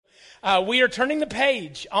We are turning the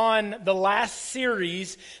page on the last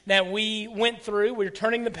series that we went through. We're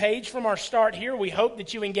turning the page from our start here. We hope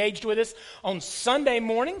that you engaged with us on Sunday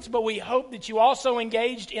mornings, but we hope that you also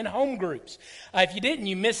engaged in home groups. If you didn't,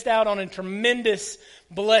 you missed out on a tremendous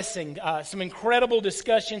blessing. Some incredible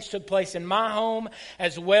discussions took place in my home,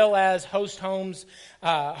 as well as host homes,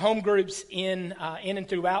 home groups in and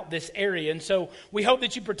throughout this area. And so we hope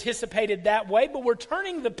that you participated that way, but we're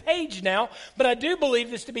turning the page now. But I do believe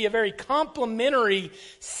this to be a very complimentary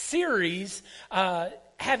series.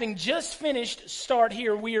 Having just finished Start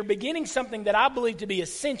Here, we are beginning something that I believe to be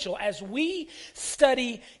essential as we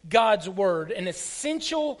study God's Word, an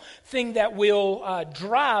essential thing that will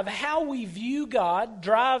drive how we view God,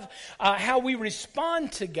 drive how we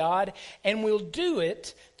respond to God, and we'll do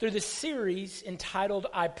it through the series entitled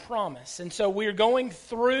I Promise. And so we're going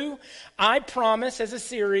through I Promise as a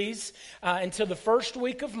series until the first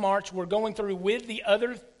week of March. We're going through with the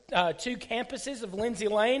other two campuses of Lindsay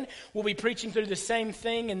Lane. We'll be preaching through the same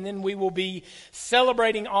thing, and then we will be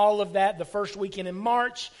celebrating all of that the first weekend in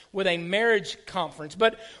March with a marriage conference.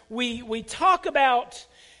 But we talk about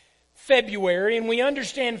February, and we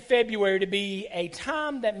understand February to be a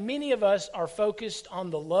time that many of us are focused on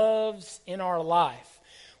the loves in our life.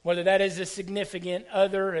 Whether that is a significant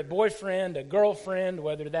other, a boyfriend, a girlfriend,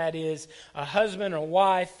 whether that is a husband or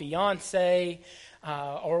wife, fiance,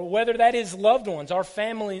 or whether that is loved ones, our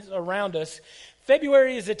families around us.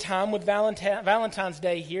 February is a time with Valentine's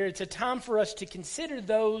Day here. It's a time for us to consider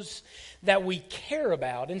those that we care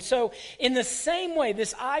about. And so in the same way,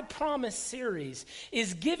 this I Promise series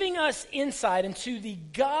is giving us insight into the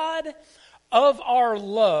God of our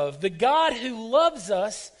love, the God who loves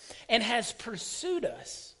us and has pursued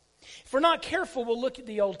us. If we're not careful, we'll look at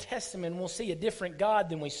the Old Testament and we'll see a different God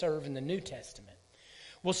than we serve in the New Testament.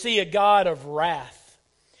 We'll see a God of wrath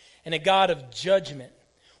and a God of judgment.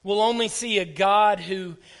 We'll only see a God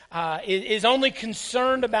who is only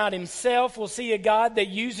concerned about himself. We'll see a God that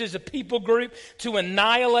uses a people group to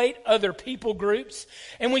annihilate other people groups.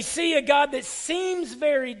 And we see a God that seems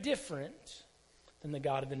very different than the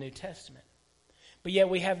God of the New Testament. But yet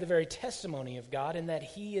we have the very testimony of God in that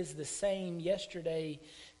he is the same yesterday,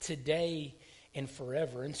 today, and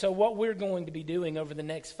forever. And so what we're going to be doing over the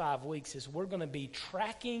next 5 weeks is we're going to be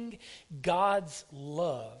tracking God's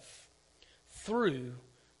love through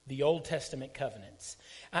the Old Testament covenants.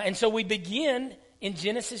 And so we begin in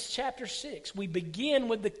Genesis chapter 6. We begin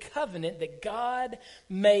with the covenant that God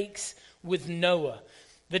makes with Noah.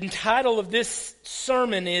 The title of this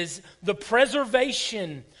sermon is The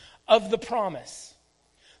Preservation of the Promise.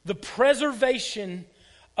 The Preservation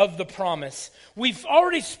of the Promise. We've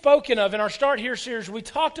already spoken of in our Start Here series, we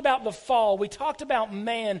talked about the fall, we talked about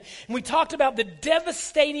man, and we talked about the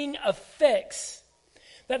devastating effects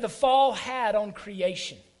that the fall had on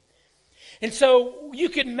creation. And so you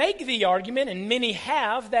could make the argument, and many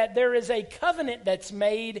have, that there is a covenant that's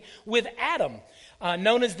made with Adam,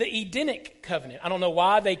 known as the Edenic covenant. I don't know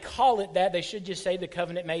why they call it that. They should just say the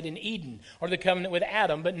covenant made in Eden, or the covenant with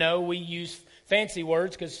Adam. But no, we use fancy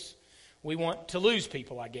words because we want to lose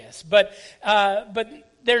people, I guess. But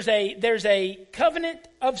there's a covenant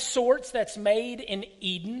of sorts that's made in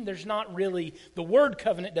Eden. There's not really, the word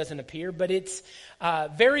covenant doesn't appear, but it's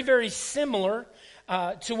very, very similar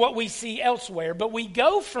to what we see elsewhere. But we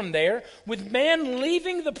go from there with man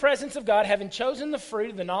leaving the presence of God, having chosen the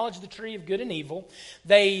fruit of the knowledge of the tree of good and evil.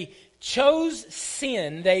 They chose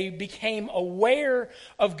sin. They became aware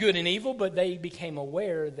of good and evil, but they became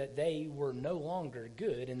aware that they were no longer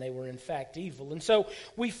good and they were in fact evil. And so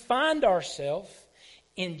we find ourselves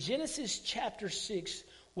in Genesis chapter 6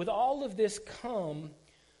 with all of this come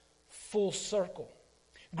full circle.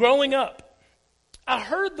 Growing up, I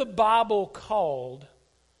heard the Bible called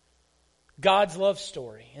God's love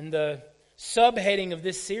story. And the subheading of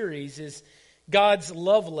this series is God's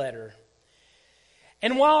love letter.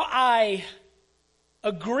 And while I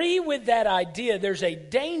agree with that idea, there's a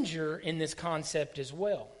danger in this concept as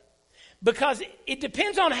well. Because it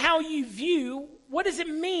depends on how you view what does it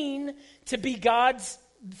mean to be God's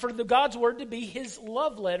word to be his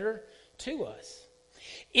love letter to us.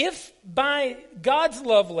 If by God's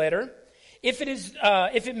love letter, if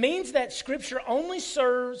it means that Scripture only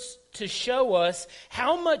serves to show us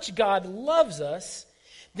how much God loves us,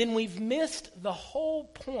 then we've missed the whole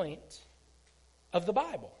point of the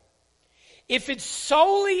Bible. If it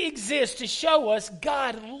solely exists to show us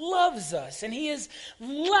God loves us and he has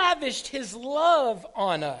lavished his love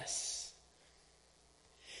on us,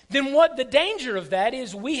 then what the danger of that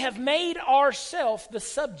is we have made ourselves the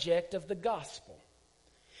subject of the gospel.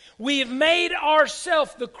 We have made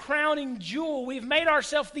ourselves the crowning jewel. We have made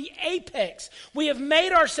ourselves the apex. We have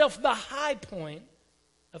made ourselves the high point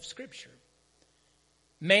of Scripture.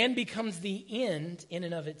 Man becomes the end in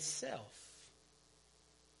and of itself.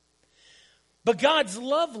 But God's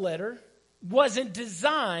love letter wasn't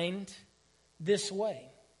designed this way.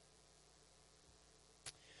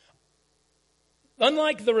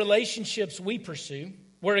 Unlike the relationships we pursue,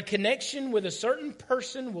 where a connection with a certain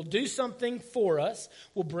person will do something for us,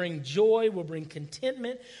 will bring joy, will bring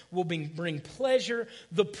contentment, will bring pleasure,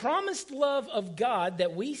 the promised love of God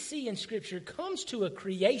that we see in Scripture comes to a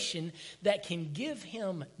creation that can give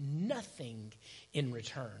him nothing in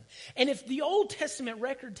return. And if the Old Testament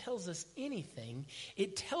record tells us anything,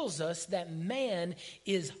 it tells us that man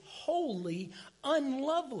is wholly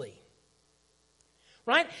unlovely.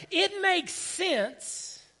 Right? It makes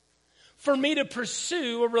sense for me to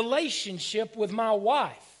pursue a relationship with my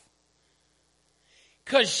wife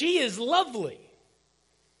because she is lovely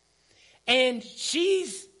and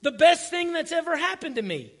she's the best thing that's ever happened to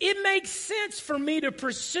me. It makes sense for me to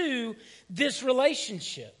pursue this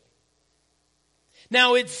relationship.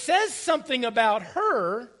 Now, it says something about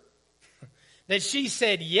her that she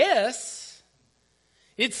said yes.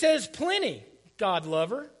 It says plenty. God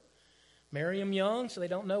love her. Marry them young so they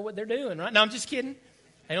don't know what they're doing, right? No, I'm just kidding.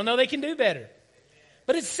 They don't know they can do better.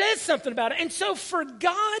 But it says something about it. And so for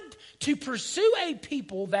God to pursue a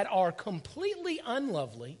people that are completely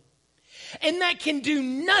unlovely and that can do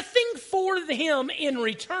nothing for him in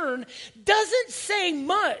return doesn't say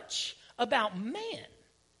much about man.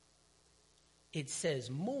 It says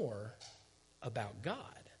more about God.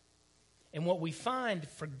 And what we find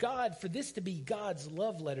for God, for this to be God's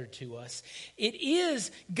love letter to us, it is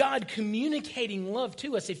God communicating love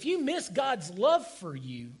to us. If you miss God's love for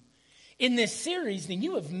you in this series, then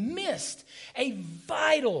you have missed a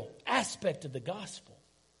vital aspect of the gospel.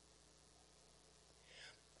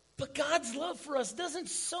 But God's love for us doesn't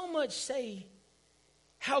so much say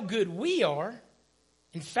how good we are.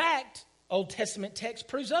 In fact, Old Testament text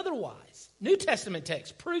proves otherwise. New Testament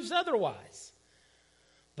text proves otherwise.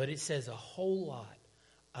 But it says a whole lot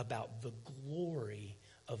about the glory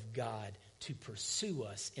of God to pursue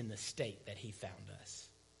us in the state that he found us.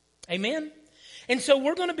 Amen? And so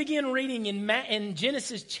we're going to begin reading in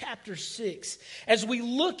Genesis chapter 6 as we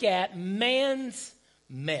look at man's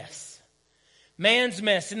mess. Man's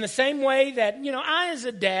mess. In the same way that, I as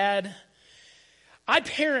a dad, I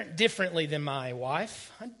parent differently than my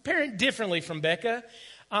wife. I parent differently from Becca.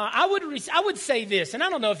 I would say this, and I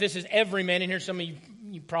don't know if this is every man in here. Some of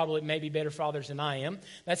you probably may be better fathers than I am.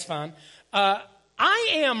 That's fine. I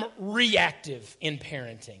am reactive in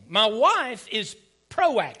parenting. My wife is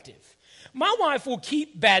proactive. My wife will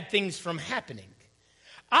keep bad things from happening.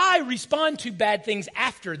 I respond to bad things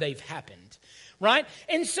after they've happened, right?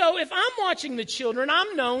 And so if I'm watching the children,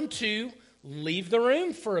 I'm known to leave the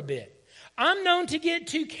room for a bit. I'm known to get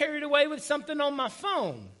too carried away with something on my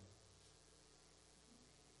phone.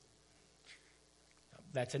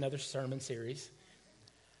 That's another sermon series.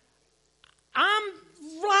 I'm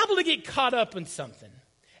liable to get caught up in something.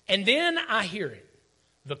 And then I hear it.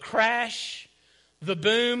 The crash, the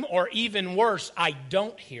boom, or even worse, I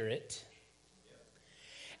don't hear it.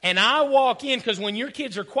 And I walk in, because when your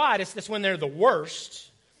kids are quietest, that's when they're the worst.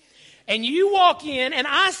 And you walk in, and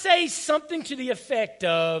I say something to the effect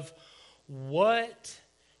of, "What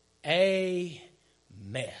a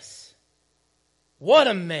mess. What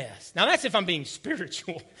a mess." Now, that's if I'm being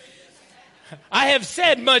spiritual. I have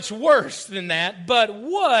said much worse than that, but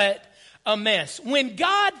what a mess. When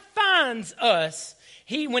God finds us,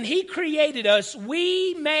 when he created us,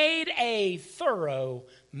 we made a thorough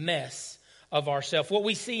mess of ourselves. What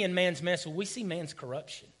we see in man's mess, we see man's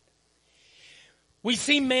corruption. We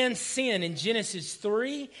see man's sin in Genesis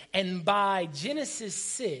 3, and by Genesis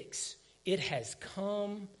 6, it has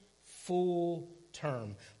come full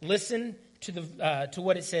term. Listen to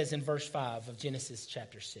what it says in verse 5 of Genesis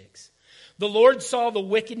chapter 6. The Lord saw the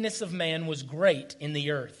wickedness of man was great in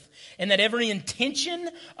the earth, and that every intention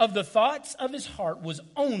of the thoughts of his heart was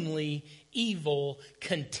only evil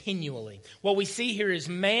continually. What we see here is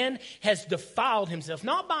man has defiled himself,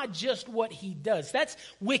 not by just what he does. That's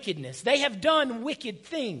wickedness. They have done wicked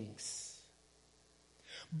things.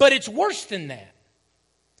 But it's worse than that.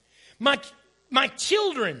 My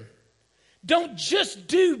children don't just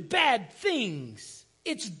do bad things.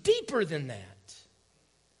 It's deeper than that.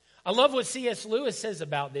 I love what C.S. Lewis says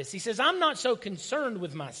about this. He says, "I'm not so concerned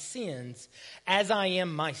with my sins as I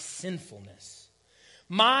am my sinfulness.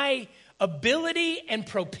 My ability and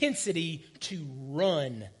propensity to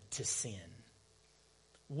run to sin."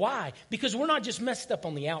 Why? Because we're not just messed up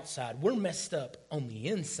on the outside, we're messed up on the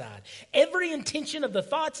inside. Every intention of the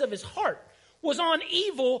thoughts of his heart was on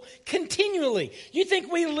evil continually. You think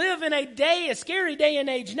we live in a scary day and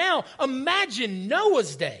age now? Imagine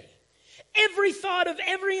Noah's day. Every thought of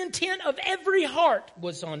every intent of every heart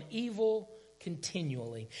was on evil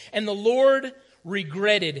continually. And the Lord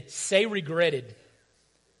regretted. Say regretted.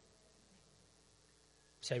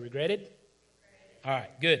 Say regretted? All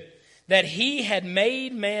right, good. That he had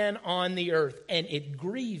made man on the earth, and it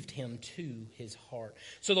grieved him to his heart.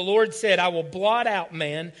 So the Lord said, I will blot out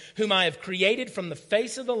man, whom I have created from the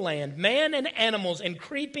face of the land, man and animals and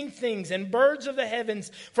creeping things and birds of the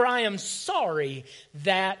heavens, for I am sorry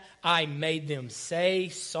that I made them. Say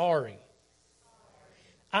sorry.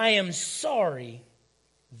 I am sorry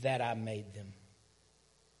that I made them.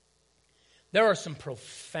 There are some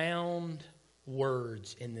profound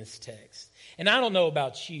words in this text. And I don't know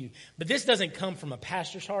about you, but this doesn't come from a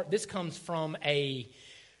pastor's heart. This comes from a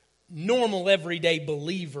normal, everyday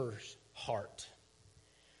believer's heart.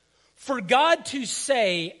 For God to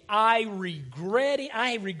say, I regret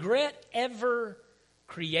ever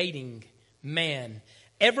creating man,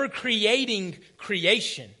 ever creating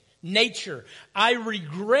creation, nature. I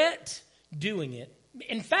regret doing it.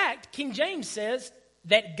 In fact, King James says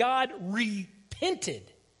that God repented.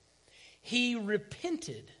 He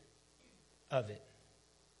repented of it,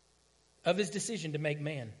 of his decision to make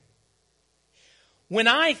man. When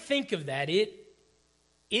I think of that,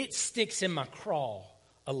 it sticks in my craw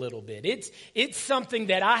a little bit. It's something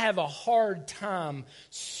that I have a hard time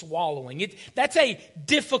swallowing. That's a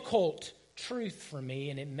difficult truth for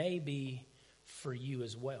me, and it may be for you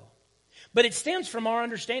as well. But it stems from our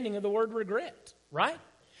understanding of the word regret, right?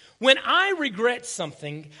 When I regret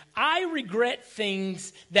something, I regret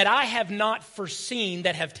things that I have not foreseen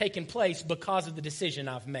that have taken place because of the decision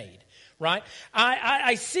I've made, right?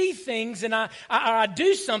 I see things and I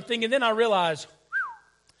do something and then I realize,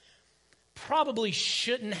 probably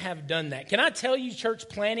shouldn't have done that. Can I tell you, church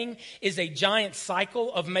planning is a giant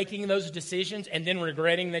cycle of making those decisions and then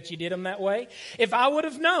regretting that you did them that way? If I would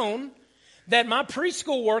have known that my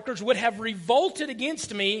preschool workers would have revolted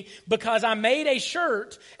against me because I made a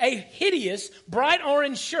shirt, a hideous, bright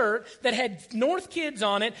orange shirt that had North Kids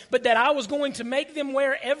on it, but that I was going to make them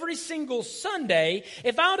wear every single Sunday.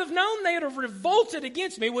 If I would have known they would have revolted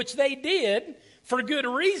against me, which they did for good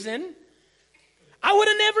reason, I would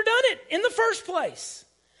have never done it in the first place.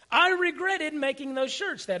 I regretted making those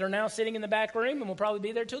shirts that are now sitting in the back room and will probably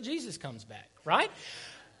be there till Jesus comes back, right?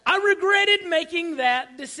 I regretted making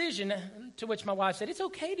that decision, to which my wife said, it's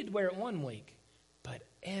okay to wear it one week, but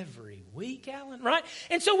every week, Alan, right?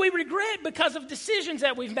 And so we regret because of decisions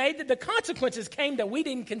that we've made that the consequences came that we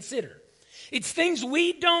didn't consider. It's things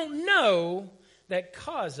we don't know that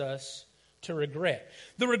cause us to regret.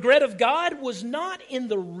 The regret of God was not in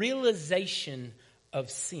the realization of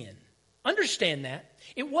sin. Understand that.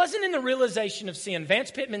 It wasn't in the realization of sin.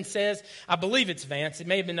 Vance Pittman says, I believe it's Vance, it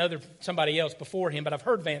may have been somebody else before him, but I've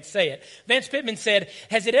heard Vance say it. Vance Pittman said,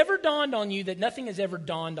 has it ever dawned on you that nothing has ever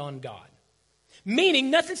dawned on God?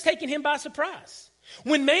 Meaning nothing's taken him by surprise.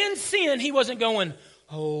 When man sinned, he wasn't going,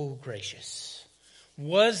 oh gracious,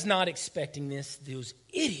 was not expecting this, those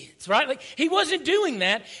idiots, right? Like, he wasn't doing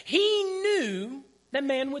that. He knew that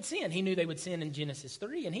man would sin. He knew they would sin in Genesis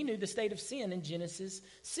 3, and he knew the state of sin in Genesis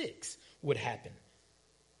 6 would happen.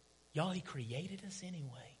 Y'all, he created us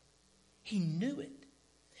anyway. He knew it.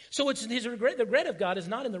 So it's his regret. The regret of God is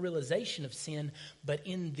not in the realization of sin, but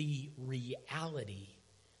in the reality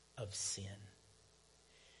of sin.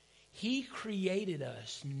 He created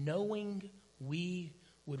us knowing we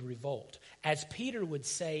would revolt. As Peter would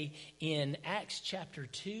say in Acts chapter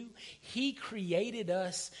 2, he created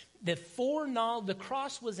us. The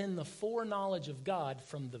cross was in the foreknowledge of God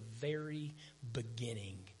from the very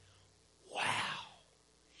beginning. Wow.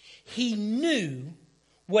 He knew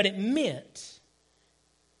what it meant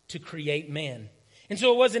to create man. And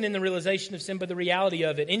so it wasn't in the realization of sin, but the reality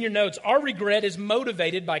of it. In your notes, our regret is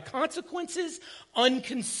motivated by consequences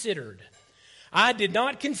unconsidered. I did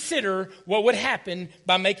not consider what would happen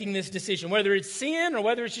by making this decision, whether it's sin or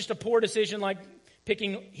whether it's just a poor decision like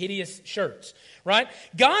picking hideous shirts, right?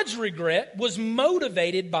 God's regret was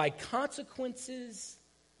motivated by consequences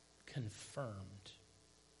confirmed.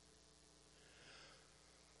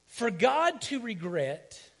 For God to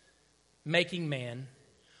regret making man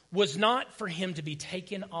was not for him to be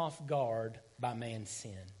taken off guard by man's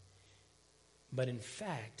sin, but in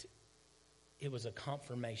fact, it was a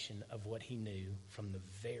confirmation of what he knew from the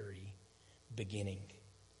very beginning.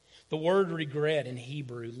 The word regret in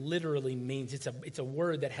Hebrew literally means, it's a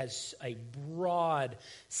word that has a broad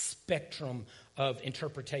spectrum of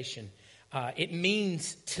interpretation. It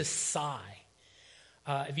means to sigh.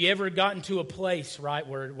 Have you ever gotten to a place, right,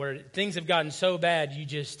 where things have gotten so bad you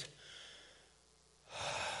just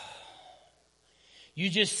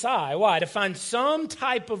sigh? Why? To find some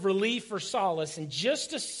type of relief or solace in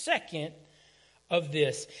just a second of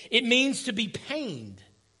this. It means to be pained,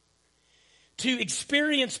 to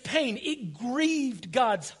experience pain. It grieved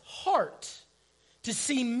God's heart to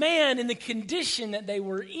see man in the condition that they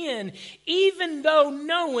were in, even though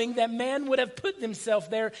knowing that man would have put themselves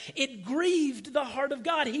there. It grieved the heart of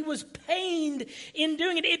God. He was pained in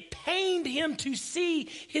doing it. It pained him to see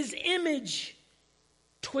his image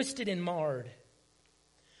twisted and marred.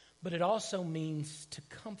 But it also means to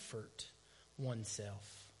comfort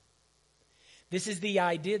oneself. This is the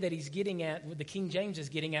idea that he's getting at, what the King James is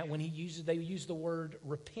getting at when they use the word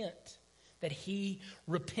repent. That he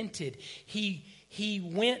repented. He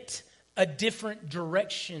went a different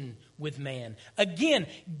direction with man. Again,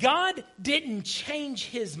 God didn't change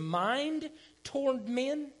his mind toward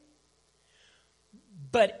men.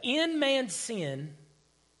 But in man's sin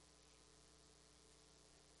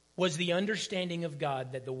was the understanding of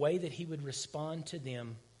God that the way that he would respond to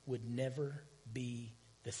them would never be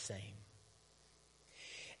the same.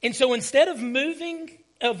 And so instead of moving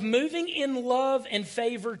in love and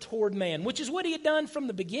favor toward man, which is what he had done from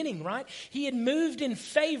the beginning, right? He had moved in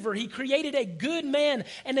favor. He created a good man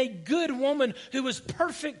and a good woman who was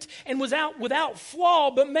perfect and was without flaw,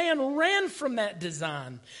 but man ran from that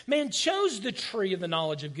design. Man chose the tree of the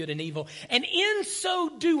knowledge of good and evil. And in so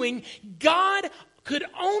doing, God could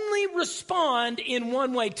only respond in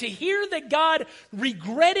one way. To hear that God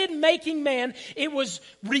regretted making man, it was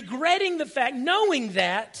regretting the fact, knowing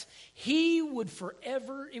that it would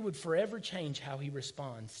forever change how he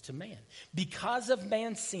responds to man. Because of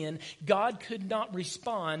man's sin, God could not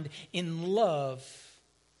respond in love,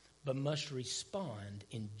 but must respond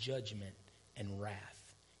in judgment and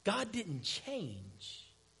wrath. God didn't change,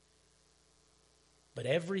 but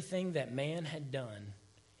everything that man had done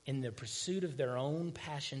in the pursuit of their own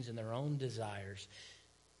passions and their own desires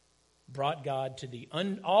brought God to the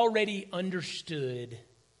already understood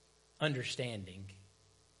understanding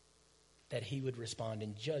that he would respond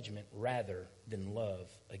in judgment rather than love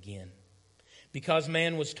again. Because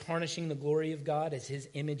man was tarnishing the glory of God as his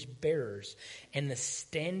image bearers and the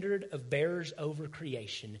standard of bearers over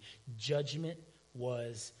creation, judgment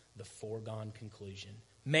was the foregone conclusion.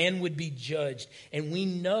 Man would be judged, and we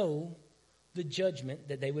know the judgment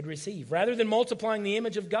that they would receive, rather than multiplying the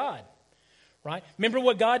image of God, right? Remember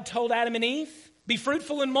what God told Adam and Eve? Be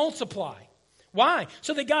fruitful and multiply. Why?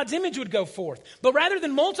 So that God's image would go forth. But rather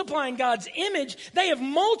than multiplying God's image, they have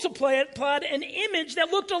multiplied an image that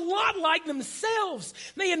looked a lot like themselves.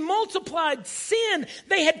 They had multiplied sin.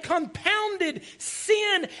 They had compounded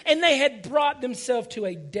sin, and they had brought themselves to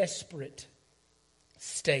a desperate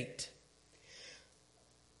state.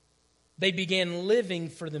 They began living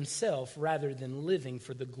for themselves rather than living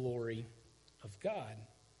for the glory of God.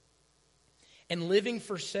 And living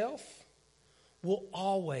for self will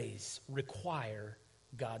always require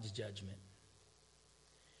God's judgment.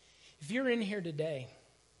 If you're in here today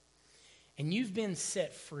and you've been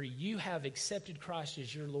set free, you have accepted Christ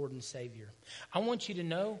as your Lord and Savior, I want you to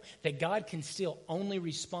know that God can still only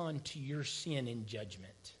respond to your sin in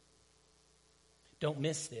judgment. Don't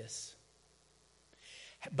miss this.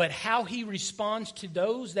 But how he responds to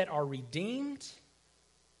those that are redeemed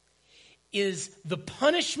is the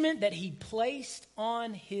punishment that he placed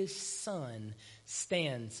on his Son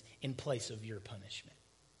stands in place of your punishment.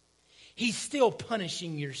 He's still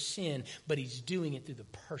punishing your sin, but he's doing it through the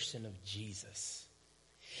person of Jesus.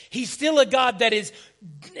 He's still a God that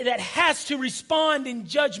has to respond in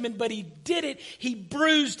judgment, but he did it. He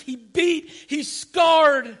bruised, he beat, he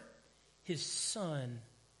scarred his Son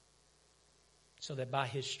so that by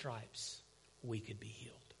his stripes we could be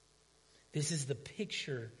healed. This is the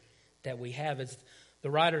picture that we have as the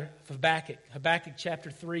writer of Habakkuk chapter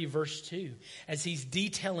 3, verse 2, as he's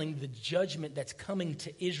detailing the judgment that's coming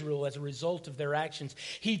to Israel as a result of their actions.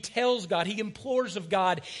 He tells God, he implores of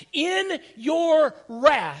God, in your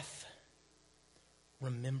wrath,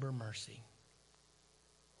 remember mercy.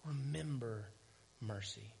 Remember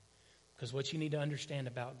mercy. Because what you need to understand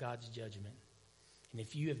about God's judgment, and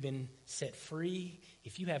if you have been set free,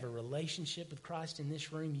 if you have a relationship with Christ in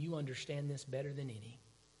this room, you understand this better than any.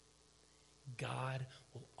 God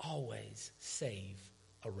will always save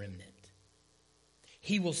a remnant.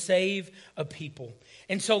 He will save a people.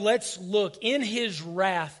 And so let's look in his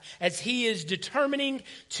wrath as he is determining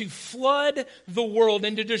to flood the world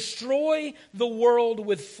and to destroy the world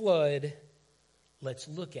with flood. Let's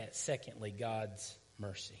look at, secondly, God's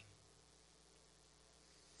mercy.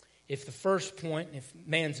 If the first point, if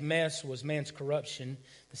man's mess was man's corruption,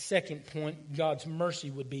 the second point, God's mercy,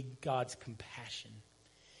 would be God's compassion.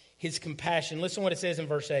 His compassion. Listen to what it says in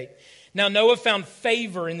verse 8. Now Noah found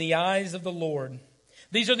favor in the eyes of the Lord.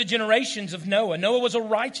 These are the generations of Noah. Noah was a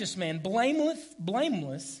righteous man,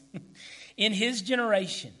 blameless in his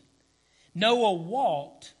generation. Noah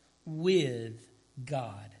walked with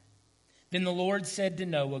God. Then the Lord said to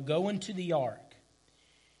Noah, go into the ark,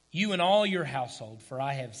 you and all your household, for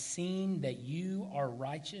I have seen that you are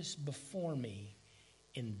righteous before me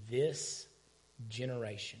in this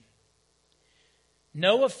generation.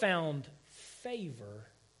 Noah found favor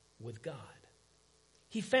with God.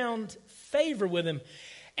 He found favor with him.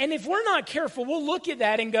 And if we're not careful, we'll look at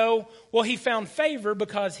that and go, well, he found favor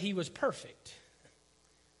because he was perfect.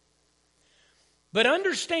 But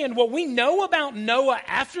understand, what we know about Noah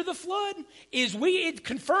after the flood is it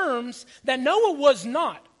confirms that Noah was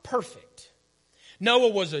not perfect. Noah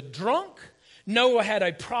was a drunk. Noah had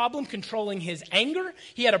a problem controlling his anger.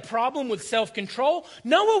 He had a problem with self-control.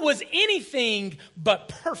 Noah was anything but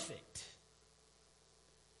perfect.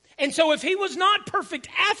 And so if he was not perfect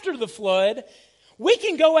after the flood, we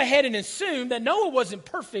can go ahead and assume that Noah wasn't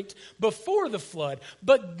perfect before the flood.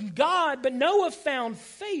 But Noah found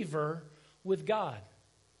favor with God.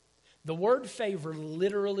 The word favor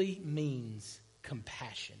literally means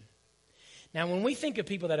compassion. Now, when we think of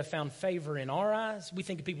people that have found favor in our eyes, we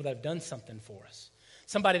think of people that have done something for us.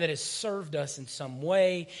 Somebody that has served us in some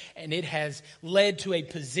way, and it has led to a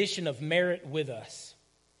position of merit with us.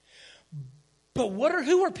 But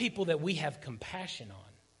who are people that we have compassion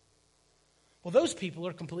on? Well, those people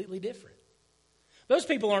are completely different. Those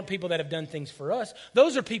people aren't people that have done things for us.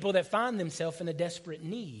 Those are people that find themselves in a desperate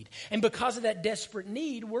need. And because of that desperate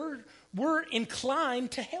need, we're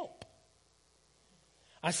inclined to help.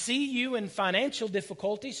 I see you in financial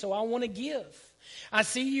difficulty, so I want to give. I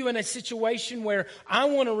see you in a situation where I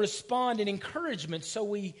want to respond in encouragement, so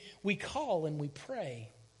we call and we pray.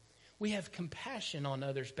 We have compassion on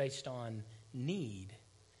others based on need.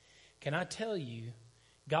 Can I tell you,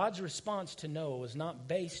 God's response to Noah was not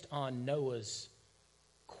based on Noah's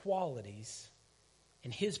qualities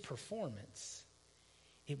and his performance.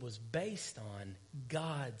 It was based on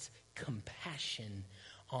God's compassion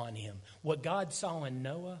on him. What God saw in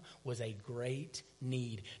Noah was a great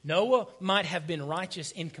need. Noah might have been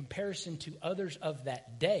righteous in comparison to others of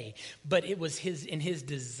that day, but it was in his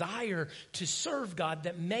desire to serve God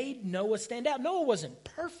that made Noah stand out. Noah wasn't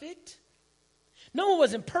perfect.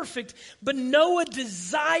 But Noah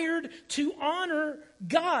desired to honor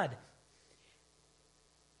God.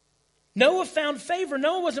 Noah found favor.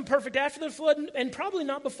 Noah wasn't perfect after the flood and probably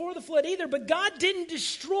not before the flood either, but God didn't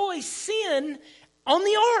destroy sin on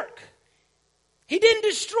the ark. He didn't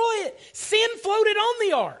destroy it. Sin floated on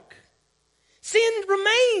the ark. Sin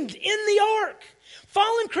remained in the ark.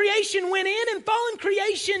 Fallen creation went in and fallen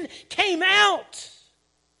creation came out.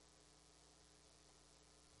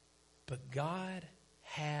 But God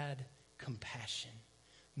had compassion.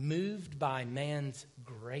 Moved by man's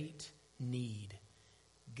great need,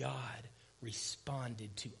 God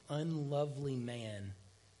responded to unlovely man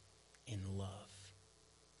in love.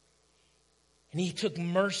 And he took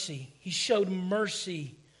mercy. He showed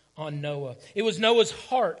mercy on Noah. It was Noah's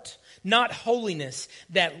heart, not holiness,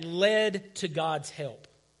 that led to God's help.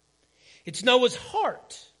 It's Noah's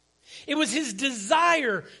heart. It was his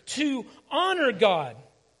desire to honor God,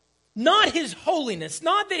 not his holiness,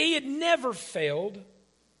 not that he had never failed,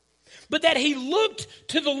 but that he looked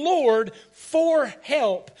to the Lord for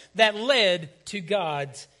help that led to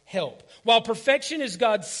God's help. While perfection is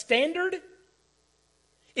God's standard,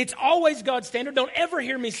 it's always God's standard. Don't ever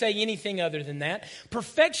hear me say anything other than that.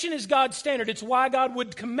 Perfection is God's standard. It's why God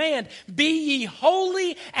would command, be ye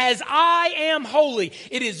holy as I am holy.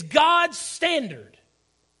 It is God's standard.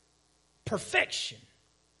 Perfection.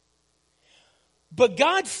 But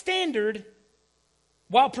God's standard,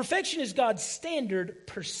 while perfection is God's standard,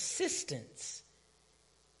 persistence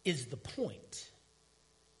is the point.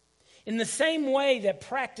 In the same way that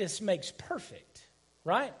practice makes perfect,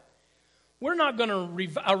 right? We're not going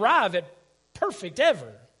to arrive at perfect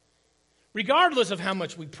ever. Regardless of how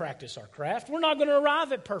much we practice our craft, we're not going to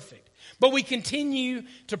arrive at perfect. But we continue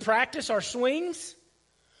to practice our swings.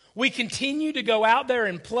 We continue to go out there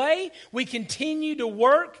and play. We continue to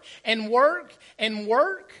work and work and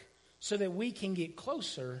work so that we can get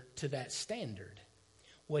closer to that standard.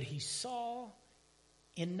 What he saw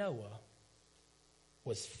in Noah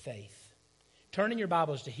was faith. Turn in your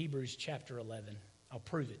Bibles to Hebrews chapter 11. I'll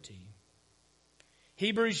prove it to you.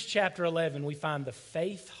 Hebrews chapter 11, we find the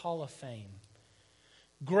Faith Hall of Fame.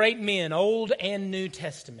 Great men, Old and New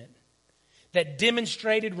Testament, that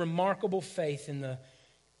demonstrated remarkable faith in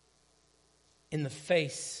the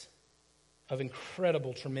face of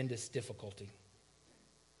incredible, tremendous difficulty.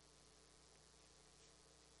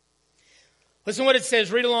 Listen to what it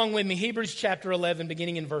says. Read along with me. Hebrews chapter 11,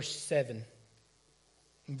 beginning in verse 7.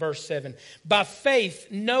 Verse 7. By faith,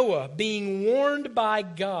 Noah, being warned by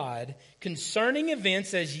God concerning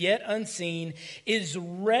events as yet unseen, is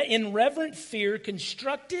in reverent fear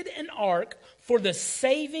constructed an ark for the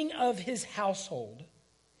saving of his household.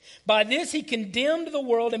 By this he condemned the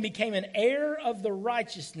world and became an heir of the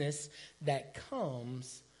righteousness that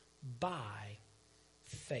comes by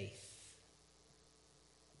faith.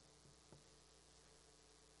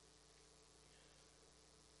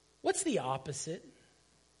 What's the opposite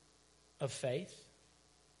of faith?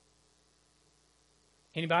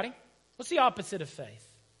 Anybody? What's the opposite of faith?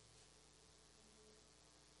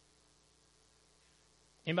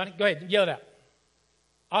 Anybody? Go ahead, yell it out.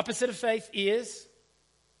 Opposite of faith is?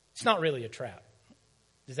 It's not really a trap.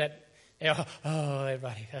 Does that? Oh,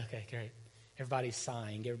 everybody. Okay, great. Everybody's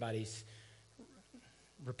sighing. Everybody's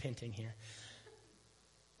repenting here.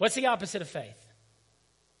 What's the opposite of faith?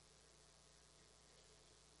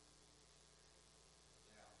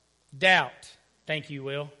 Doubt. Thank you,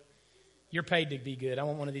 Will. You're paid to be good. I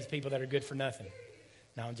want one of these people that are good for nothing.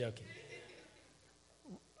 No, I'm joking.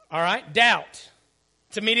 All right, doubt.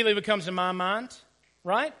 It immediately becomes in my mind,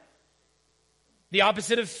 right? The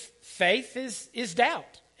opposite of faith is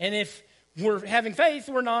doubt. And if we're having faith,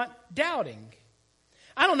 we're not doubting.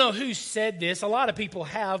 I don't know who said this. A lot of people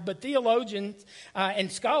have, but theologians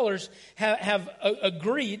and scholars have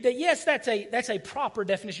agreed that yes, that's a proper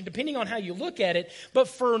definition, depending on how you look at it. But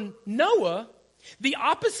for Noah, the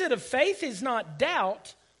opposite of faith is not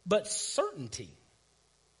doubt, but certainty.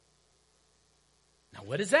 Now,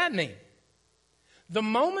 what does that mean? The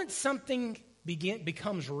moment something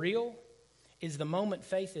becomes real is the moment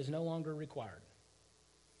faith is no longer required.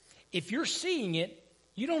 If you're seeing it,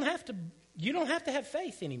 you don't have to have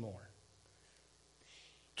faith anymore.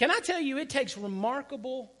 Can I tell you, it takes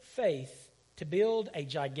remarkable faith to build a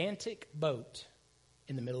gigantic boat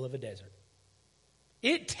in the middle of a desert.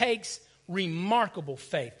 It takes remarkable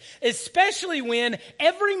faith, especially when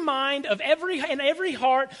every mind of every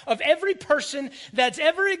heart of every person that's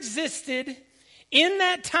ever existed in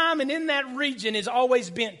that time and in that region is always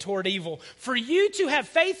bent toward evil. For you to have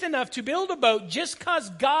faith enough to build a boat just because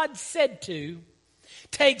God said to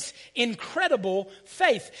takes incredible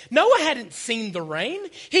faith. Noah hadn't seen the rain.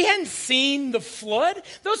 He hadn't seen the flood.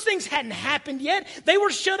 Those things hadn't happened yet. They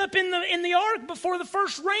were shut up in the ark before the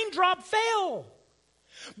first raindrop fell.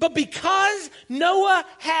 But because Noah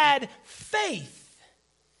had faith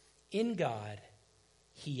in God,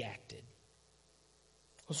 he acted.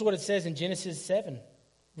 That's what it says in Genesis 7,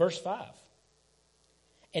 verse 5.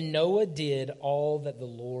 And Noah did all that the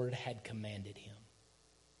Lord had commanded him.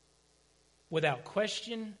 Without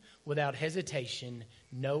question, without hesitation,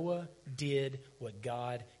 Noah did what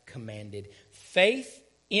God commanded. Faith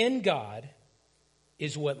in God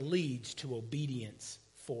is what leads to obedience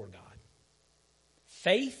for God.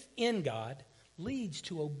 Faith in God leads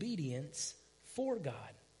to obedience for God.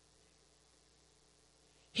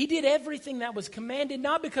 He did everything that was commanded,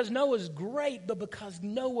 not because Noah's great, but because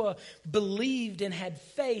Noah believed and had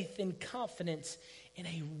faith and confidence in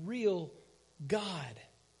a real God.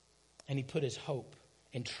 And he put his hope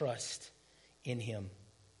and trust in him.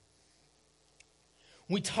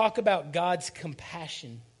 We talk about God's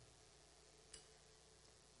compassion.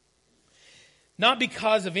 Not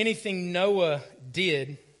because of anything Noah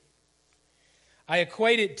did. I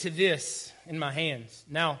equate it to this in my hands.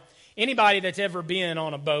 Now, anybody that's ever been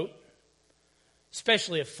on a boat,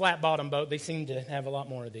 especially a flat-bottom boat, they seem to have a lot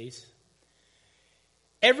more of these.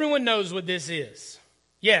 Everyone knows what this is.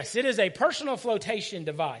 Yes, it is a personal flotation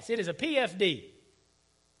device. It is a PFD.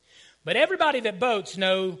 But everybody that boats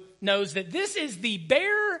knows that this is the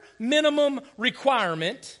bare minimum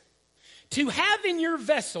requirement to have in your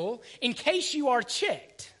vessel in case you are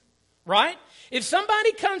checked, right? If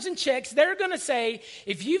somebody comes and checks, they're going to say,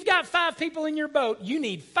 if you've got 5 people in your boat, you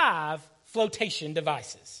need 5 flotation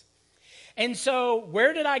devices. And so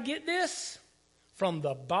where did I get this? From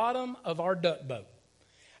the bottom of our duck boat.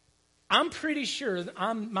 I'm pretty sure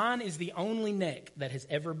mine is the only neck that has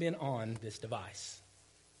ever been on this device.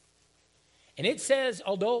 And it says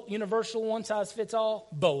adult, universal, one size fits all,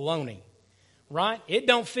 baloney, right? It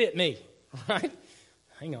don't fit me, right?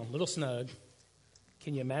 Hang on, little snug.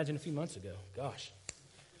 Can you imagine a few months ago? Gosh,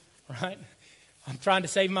 right? I'm trying to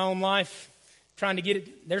save my own life, trying to get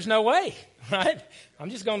it. There's no way, right? I'm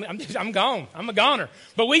gone. I'm a goner.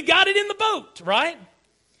 But we got it in the boat, right?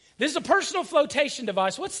 This is a personal flotation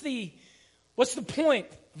device. What's the point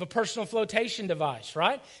of a personal flotation device,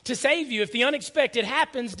 right? To save you. If the unexpected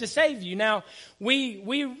happens, to save you. Now,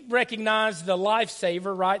 we recognize the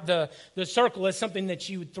lifesaver, right? The circle is something that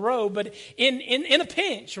you would throw, but in a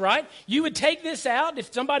pinch, right? You would take this out.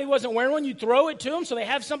 If somebody wasn't wearing one, you throw it to them so they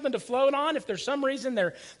have something to float on. If there's some reason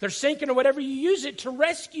they're sinking or whatever, you use it to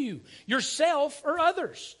rescue yourself or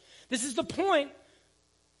others. This is the point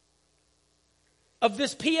of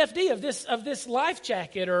this PFD, of this life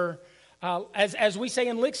jacket, or as we say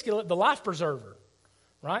in Lickskillet, the life preserver,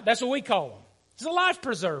 right? That's what we call them. It's a life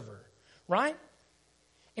preserver, right?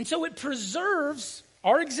 And so it preserves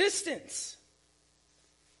our existence.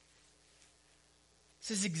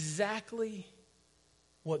 This is exactly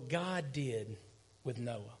what God did with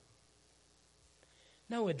Noah.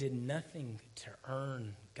 Noah did nothing to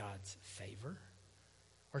earn God's favor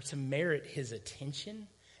or to merit his attention.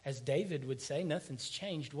 As David would say, nothing's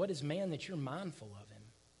changed. What is man that you're mindful of him?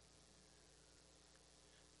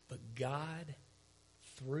 But God,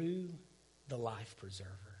 through the life preserver,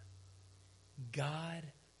 God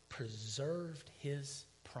preserved his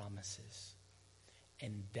promises.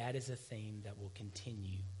 And that is a theme that will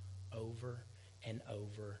continue over and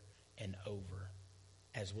over and over,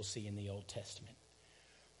 as we'll see in the Old Testament.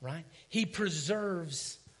 Right? He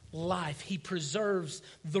preserves life. He preserves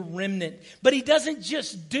the remnant. But he doesn't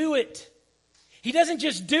just do it. He doesn't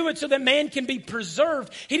just do it so that man can be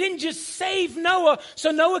preserved. He didn't just save Noah so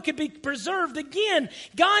Noah could be preserved. Again,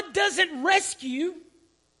 God doesn't rescue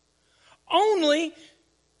only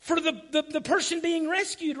for the person being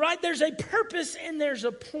rescued, right? There's a purpose and there's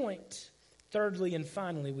a point. Thirdly and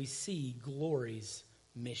finally, we see glory's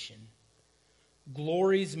mission.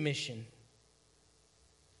 Glory's mission.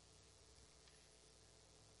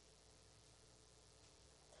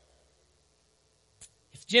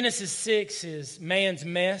 Genesis 6 is man's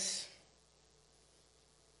mess.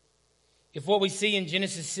 If what we see in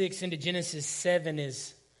Genesis 6 into Genesis 7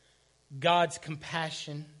 is God's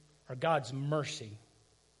compassion or God's mercy,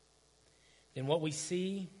 then what we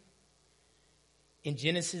see in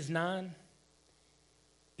Genesis 9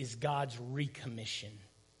 is God's recommission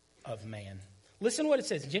of man. Listen to what it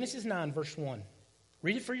says in Genesis 9, verse 1.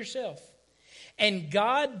 Read it for yourself. And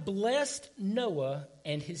God blessed Noah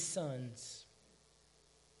and his sons.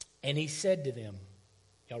 And he said to them,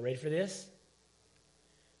 y'all ready for this?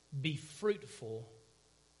 Be fruitful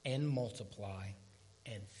and multiply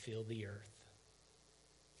and fill the earth.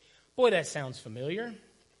 Boy, that sounds familiar.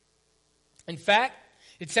 In fact,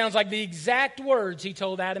 it sounds like the exact words he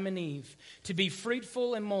told Adam and Eve. To be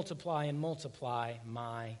fruitful and multiply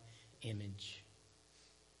my image.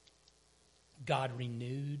 God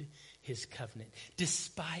renewed his covenant,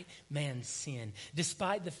 despite man's sin,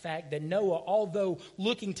 despite the fact that Noah, although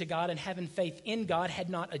looking to God and having faith in God, had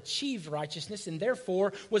not achieved righteousness and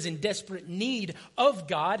therefore was in desperate need of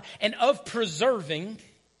God and of preserving.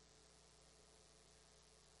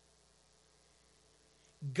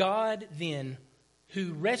 God then,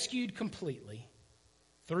 who rescued completely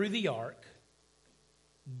through the ark,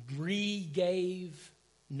 re-gave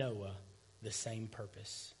Noah the same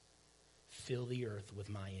purpose. Fill the earth with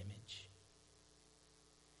my image.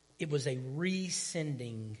 It was a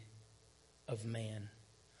rescinding of man.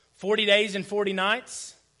 40 days and 40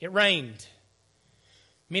 nights, it rained.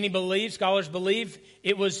 Many believe, scholars believe,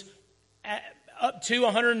 it was up to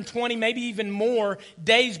 120, maybe even more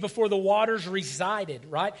days before the waters resided,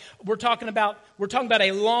 right? We're talking about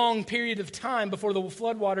a long period of time before the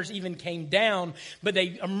floodwaters even came down, but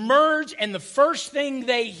they emerge and the first thing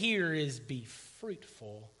they hear is be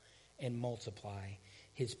fruitful and multiply.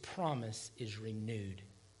 His promise is renewed.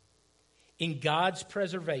 In God's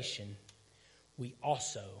preservation, we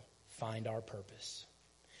also find our purpose.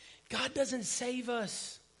 God doesn't save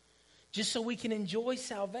us just so we can enjoy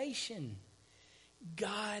salvation.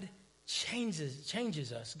 God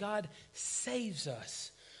changes us. God saves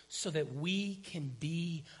us so that we can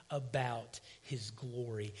be about his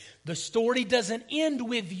glory. The story doesn't end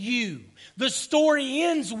with you. The story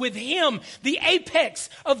ends with him. The apex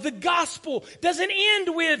of the gospel doesn't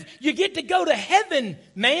end with you get to go to heaven,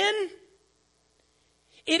 man.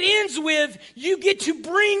 It ends with you get to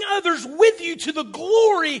bring others with you to the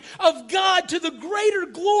glory of God, to the greater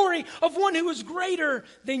glory of one who is greater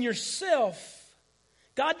than yourself.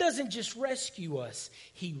 God doesn't just rescue us.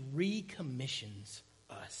 He recommissions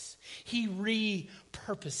us. He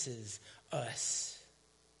repurposes us.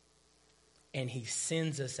 And he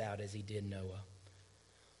sends us out as he did Noah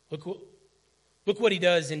Look what he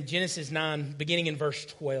does in Genesis 9, beginning in verse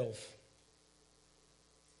 12.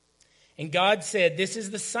 And God said, "This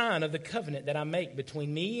is the sign of the covenant that I make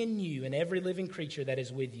between me and you and every living creature that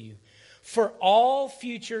is with you for all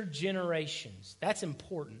future generations." That's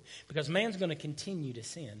important because man's going to continue to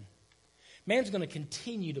sin. Man's going to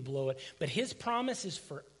continue to blow it. But his promise is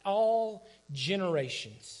for all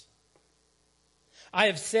generations. "I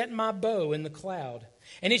have set my bow in the cloud,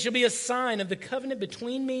 and it shall be a sign of the covenant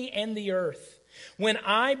between me and the earth. When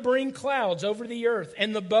I bring clouds over the earth,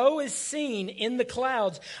 and the bow is seen in the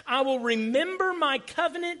clouds, I will remember my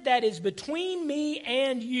covenant that is between me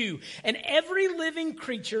and you, and every living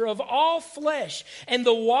creature of all flesh, and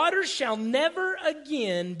the waters shall never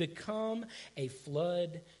again become a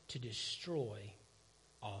flood to destroy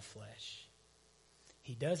all flesh."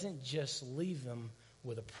 He doesn't just leave them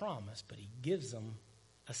with a promise, but he gives them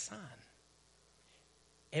a sign.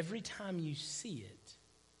 Every time you see it,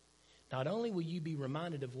 not only will you be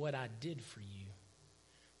reminded of what I did for you,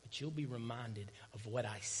 but you'll be reminded of what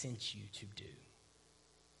I sent you to do.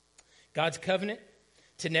 God covenanted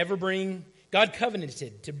to never bring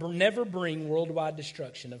worldwide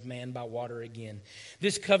destruction of man by water again.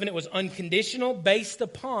 This covenant was unconditional based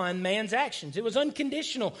upon man's actions. It was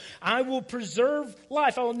unconditional. I will preserve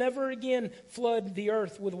life. I will never again flood the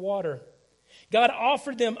earth with water. God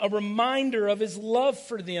offered them a reminder of his love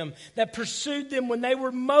for them that pursued them when they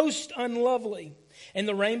were most unlovely. And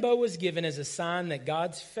the rainbow was given as a sign that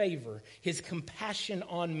God's favor, his compassion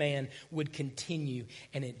on man, would continue.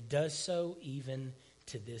 And it does so even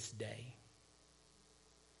to this day.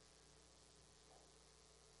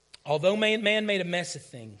 Although man made a mess of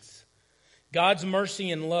things, God's mercy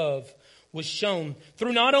and love was shown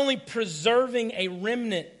through not only preserving a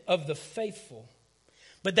remnant of the faithful,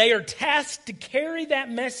 but they are tasked to carry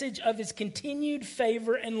that message of his continued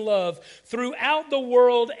favor and love throughout the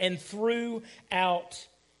world and throughout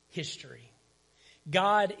history.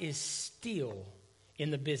 God is still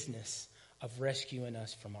in the business of rescuing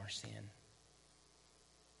us from our sin.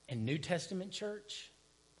 In New Testament church,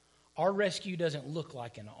 our rescue doesn't look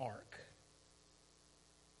like an ark.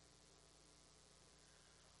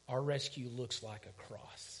 Our rescue looks like a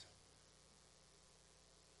cross.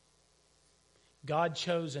 God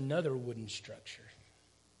chose another wooden structure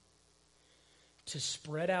to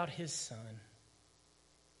spread out his Son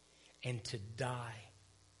and to die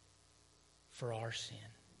for our sin.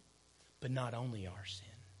 But not only our sin,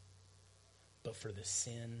 but for the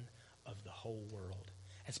sin of the whole world.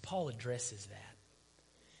 As Paul addresses that,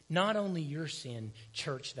 not only your sin,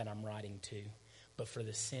 church that I'm writing to, but for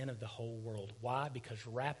the sin of the whole world. Why? Because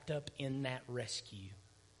wrapped up in that rescue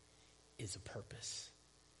is a purpose,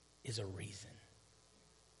 is a reason.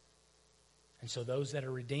 And so those that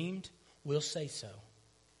are redeemed will say so.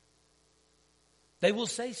 They will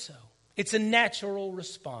say so. It's a natural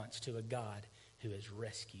response to a God who has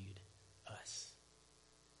rescued us.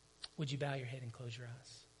 Would you bow your head and close your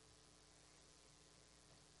eyes?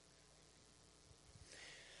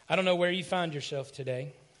 I don't know where you find yourself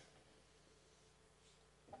today.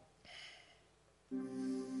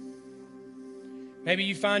 Maybe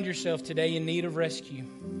you find yourself today in need of rescue.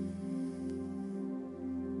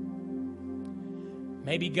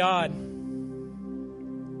 Maybe God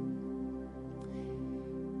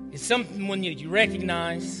is someone that you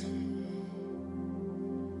recognize,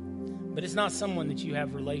 but it's not someone that you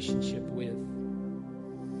have a relationship with.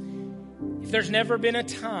 If there's never been a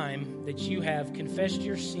time that you have confessed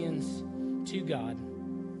your sins to God,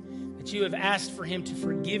 that you have asked for him to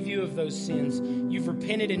forgive you of those sins, you've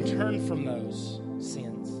repented and turned from those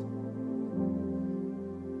sins,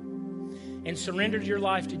 and surrendered your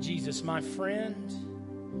life to Jesus, my friend,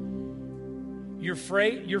 your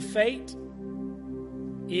fate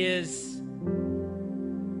is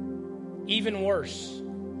even worse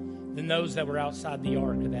than those that were outside the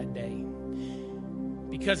ark of that day.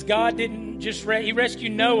 Because God didn't just, he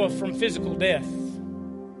rescued Noah from physical death.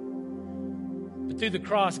 But through the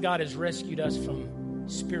cross, God has rescued us from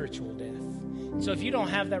spiritual death. And so if you don't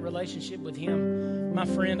have that relationship with him, my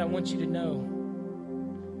friend, I want you to know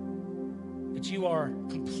that you are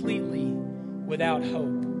completely without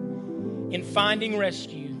hope in finding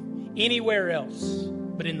rescue anywhere else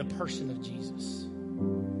but in the person of Jesus.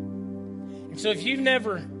 And so if you've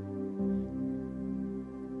never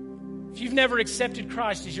accepted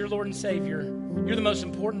Christ as your Lord and Savior, you're the most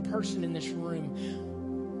important person in this room.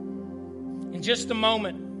 In just a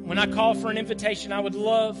moment, when I call for an invitation,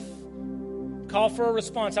 call for a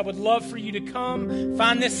response. I would love for you to come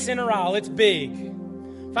find this center aisle. It's big.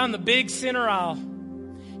 Find the big center aisle.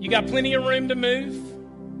 You got plenty of room to move.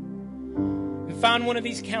 And find one of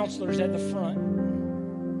these counselors at the front.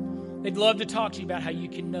 They'd love to talk to you about how you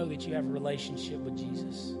can know that you have a relationship with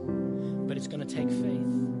Jesus. But it's going to take faith.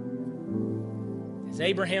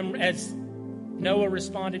 As Noah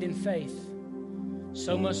responded in faith,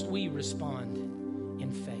 so must we respond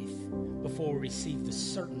in faith before we receive the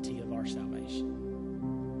certainty of our salvation.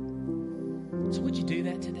 So would you do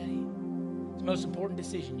that today? It's the most important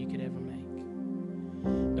decision you could ever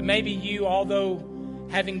make. But maybe you, although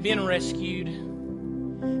having been rescued,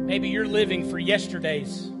 maybe you're living for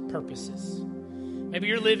yesterday's purposes. Maybe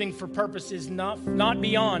you're living for purposes not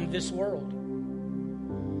beyond this world.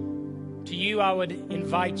 To you, I would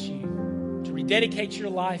invite you to rededicate your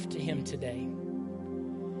life to Him today.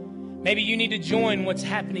 Maybe you need to join what's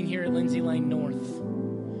happening here at Lindsay Lane North.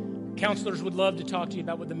 Counselors would love to talk to you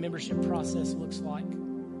about what the membership process looks like.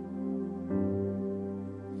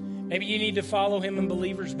 Maybe you need to follow Him in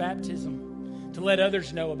believer's baptism to let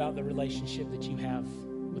others know about the relationship that you have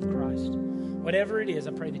with Christ. Whatever it is,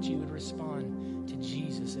 I pray that you would respond to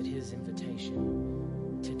Jesus at His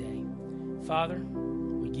invitation today. Father,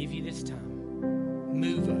 we give you this time.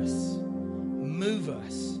 Move us. Move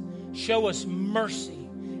us. Show us mercy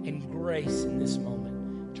and grace in this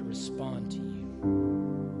moment to respond to you.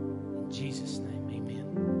 In Jesus' name,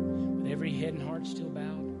 amen. With every head and heart still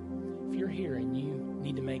bowed, if you're here and you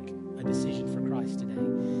need to make a decision for Christ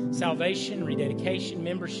today, salvation, rededication,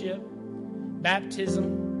 membership,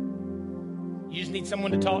 baptism, you just need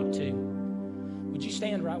someone to talk to, would you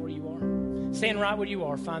stand right where you are? Stand right where you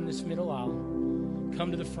are. Find this middle aisle. Come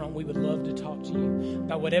to the front. We would love to talk to you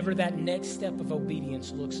about whatever that next step of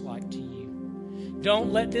obedience looks like to you.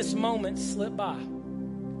 Don't let this moment slip by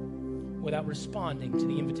without responding to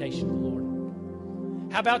the invitation of the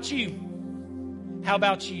Lord. How about you? How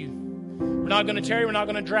about you? We're not going to tarry. We're not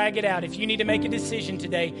going to drag it out. If you need to make a decision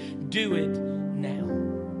today, do it now.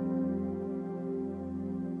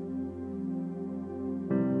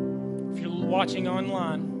 If you're watching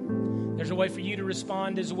online, there's a way for you to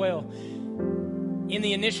respond as well. In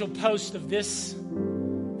the initial post of this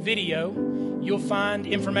video, you'll find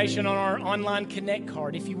information on our online Connect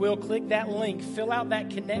card. If you will, click that link, fill out that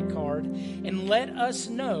Connect card, and let us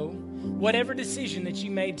know whatever decision that you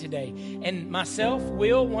made today. And myself,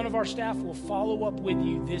 Will, one of our staff, will follow up with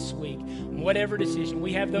you this week. Whatever decision.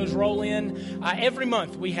 We have those roll in. Every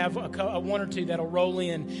month we have a one or two that'll roll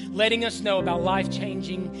in, letting us know about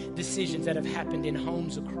life-changing decisions that have happened in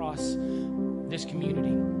homes across this community.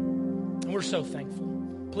 And we're so thankful.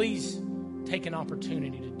 Please take an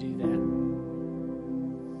opportunity to do that.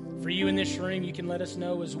 For you in this room, you can let us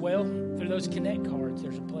know as well through those Connect cards.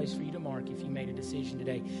 There's a place for you to mark if you made a decision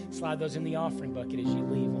today. Slide those in the offering bucket as you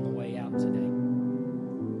leave on the way out today.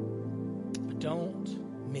 But don't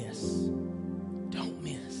miss the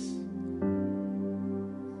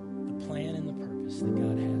plan and the purpose that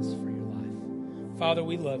God has for your life. Father,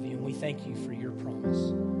 we love you and we thank you for your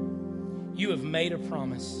promise. You have made a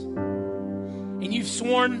promise. And you've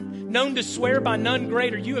sworn, known to swear by none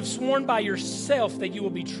greater. You have sworn by yourself that you will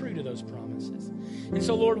be true to those promises. And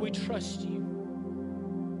so, Lord, we trust you.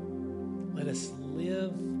 Let us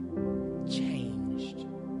live changed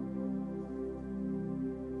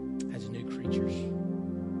as new creatures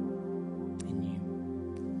in you.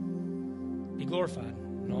 Be glorified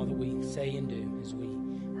in all that we say and do as we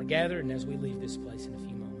are gathered and as we leave this place in a few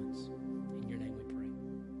minutes.